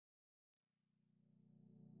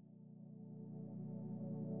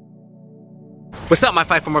What's up, my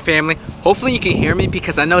Fight For More family? Hopefully you can hear me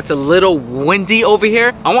because I know it's a little windy over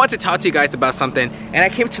here. I wanted to talk to you guys about something, and I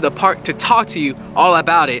came to the park to talk to you all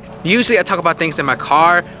about it. Usually I talk about things in my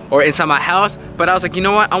car or inside my house, but I was like, you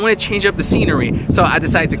know what? I want to change up the scenery, so I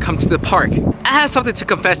decided to come to the park. I have something to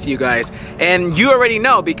confess to you guys, and you already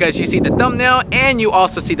know because you see the thumbnail and you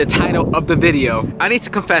also see the title of the video. I need to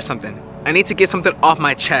confess something. I need to get something off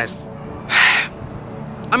my chest.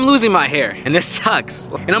 I'm losing my hair, and this sucks.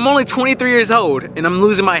 And I'm only 23 years old, and I'm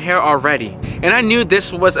losing my hair already. And I knew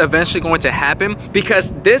this was eventually going to happen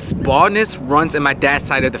because this baldness runs in my dad's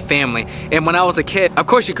side of the family. And when I was a kid, of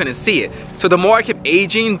course you couldn't see it. So the more I kept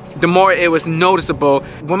aging, the more it was noticeable.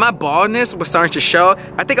 When my baldness was starting to show,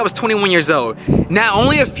 I think I was 21 years old. Now,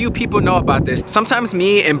 only a few people know about this. Sometimes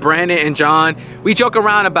me and Brandon and John, we joke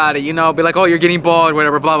around about it, you know, be like, oh, you're getting bald,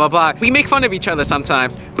 whatever, blah, blah, blah. We make fun of each other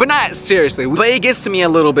sometimes, but not seriously. But it gets to me a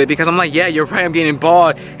little bit because I'm like, yeah, you're right, I'm getting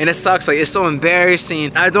bald, and it sucks. Like, it's so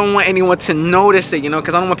embarrassing. I don't want anyone to notice it, you know,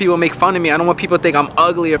 because I don't want people to make fun of me. I don't want people to think I'm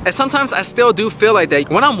ugly. And sometimes I still do feel like that.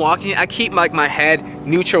 When I'm walking, I keep like my head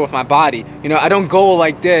neutral with my body. You know, I don't go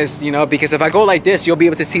like this, you know, because if I go like this, you'll be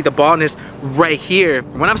able to see the baldness right here.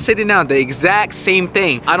 When I'm sitting down, the exact same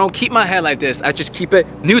thing. I don't keep my head like this. I just keep it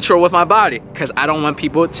neutral with my body because I don't want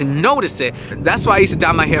people to notice it. That's why I used to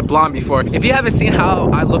dye my hair blonde before. If you haven't seen how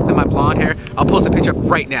I looked in my blonde hair, I'll post a picture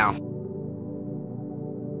right now.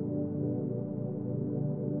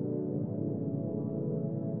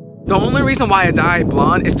 The only reason why I dye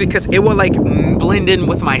blonde is because it will like blend in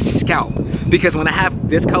with my scalp. Because when I have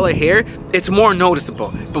this color hair, it's more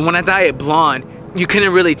noticeable. But when I dye it blonde, you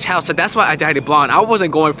couldn't really tell, so that's why I dyed it blonde. I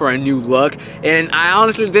wasn't going for a new look, and I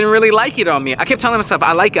honestly didn't really like it on me. I kept telling myself,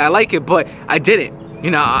 I like it, but I didn't.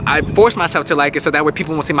 You know, I forced myself to like it so that way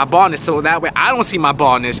people won't see my baldness, so that way I don't see my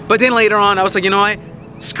baldness. But then later on, I was like, you know what?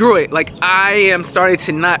 Screw it. Like, I am starting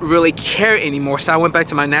to not really care anymore, so I went back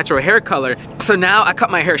to my natural hair color. So now I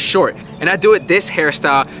cut my hair short, and I do it this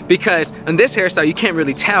hairstyle because in this hairstyle you can't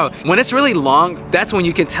really tell. When it's really long, that's when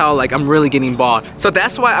you can tell like I'm really getting bald. So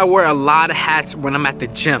that's why I wear a lot of hats when I'm at the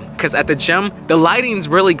gym, because at the gym the lighting's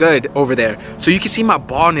really good over there, so you can see my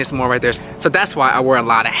baldness more right there. So that's why I wear a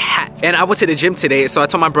lot of hats. And I went to the gym today, so I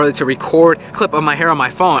told my brother to record a clip of my hair on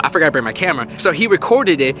my phone. I forgot to bring my camera, so he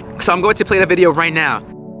recorded it, so I'm going to play the video right now.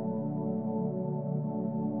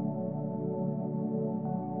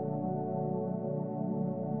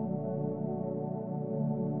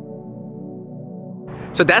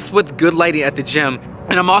 So that's with good lighting at the gym,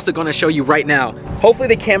 and I'm also going to show you right now. Hopefully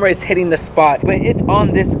the camera is hitting the spot, but it's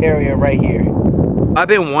on this area right here. I've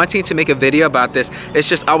been wanting to make a video about this. It's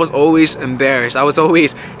just I was always embarrassed. I was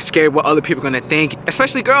always scared what other people are going to think,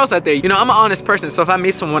 especially girls out there. You know, I'm an honest person, so if I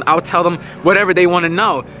meet someone, I'll tell them whatever they want to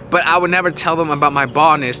know, but I would never tell them about my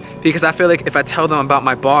baldness because I feel like if I tell them about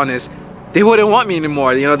my baldness, they wouldn't want me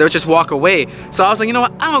anymore, you know, they'll just walk away. So I was like, you know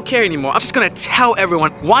what, I don't care anymore. I'm just gonna tell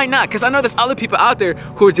everyone. Why not? Because I know there's other people out there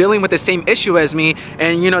who are dealing with the same issue as me,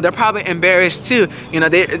 and you know, they're probably embarrassed too. You know,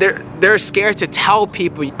 they're scared to tell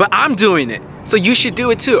people, but I'm doing it. So you should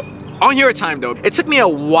do it too. On your time though. It took me a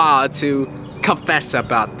while to confess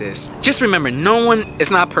about this. Just remember, no one is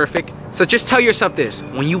not perfect. So just tell yourself this.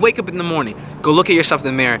 When you wake up in the morning, go look at yourself in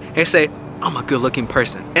the mirror and say, I'm a good looking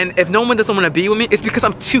person. And if no one doesn't want to be with me, it's because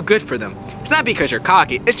I'm too good for them. It's not because you're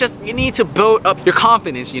cocky. It's just you need to build up your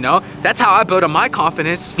confidence, you know? That's how I built up my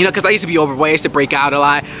confidence, you know, because I used to be overweight, I used to break out a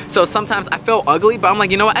lot. So sometimes I felt ugly, but I'm like,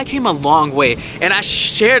 you know what? I came a long way. And I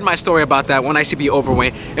shared my story about that when I used to be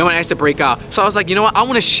overweight and when I used to break out. So I was like, you know what? I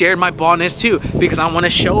want to share my baldness too, because I want to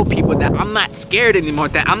show people that I'm not scared anymore,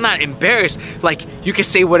 that I'm not embarrassed. Like, you can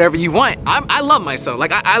say whatever you want. I love myself.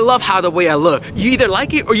 Like, I love how the way I look. You either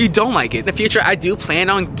like it or you don't like it. In the future, I do plan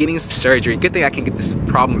on getting surgery. Good thing I can get this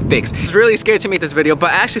problem fixed. I was really scared to make this video,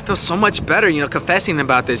 but I actually feel so much better, you know, confessing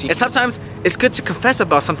about this. And sometimes it's good to confess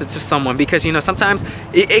about something to someone because, you know, sometimes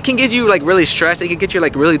it can get you like really stressed. It can get you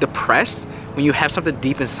like really depressed when you have something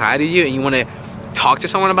deep inside of you and you want to talk to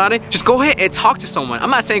someone about it. Just go ahead and talk to someone.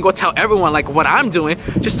 I'm not saying go tell everyone like what I'm doing.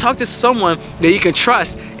 Just talk to someone that you can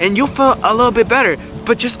trust and you'll feel a little bit better.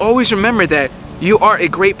 But just always remember that you are a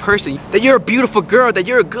great person, that you're a beautiful girl, that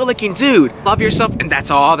you're a good looking dude. Love yourself, and that's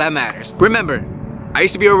all that matters. Remember, I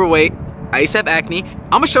used to be overweight. I used to have acne. I'm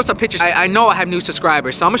gonna show some pictures. I know I have new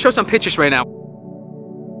subscribers, so I'm gonna show some pictures right now.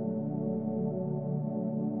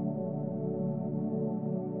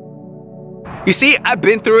 You see, I've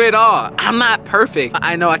been through it all. I'm not perfect.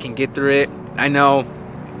 I know I can get through it. I know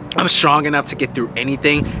I'm strong enough to get through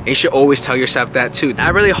anything. And you should always tell yourself that too. I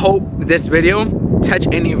really hope this video touched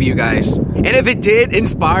any of you guys. And if it did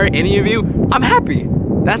inspire any of you, I'm happy.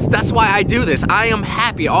 That's why I do this. I am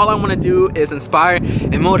happy. All I want to do is inspire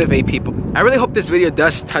and motivate people. I really hope this video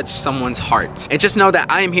does touch someone's heart. And just know that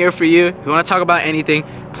I am here for you. If you want to talk about anything,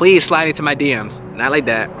 please slide into my DMs. Not like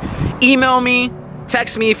that. Email me,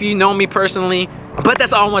 text me if you know me personally. But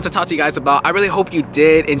that's all I want to talk to you guys about. I really hope you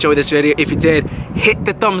did enjoy this video. If you did, hit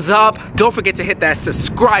the thumbs up. Don't forget to hit that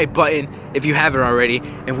subscribe button if you haven't already.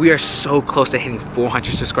 And we are so close to hitting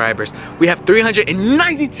 400 subscribers. We have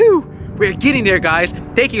 392. We're getting there, guys.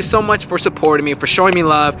 Thank you so much for supporting me, for showing me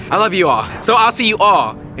love. I love you all. So I'll see you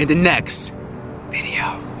all in the next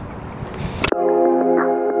video.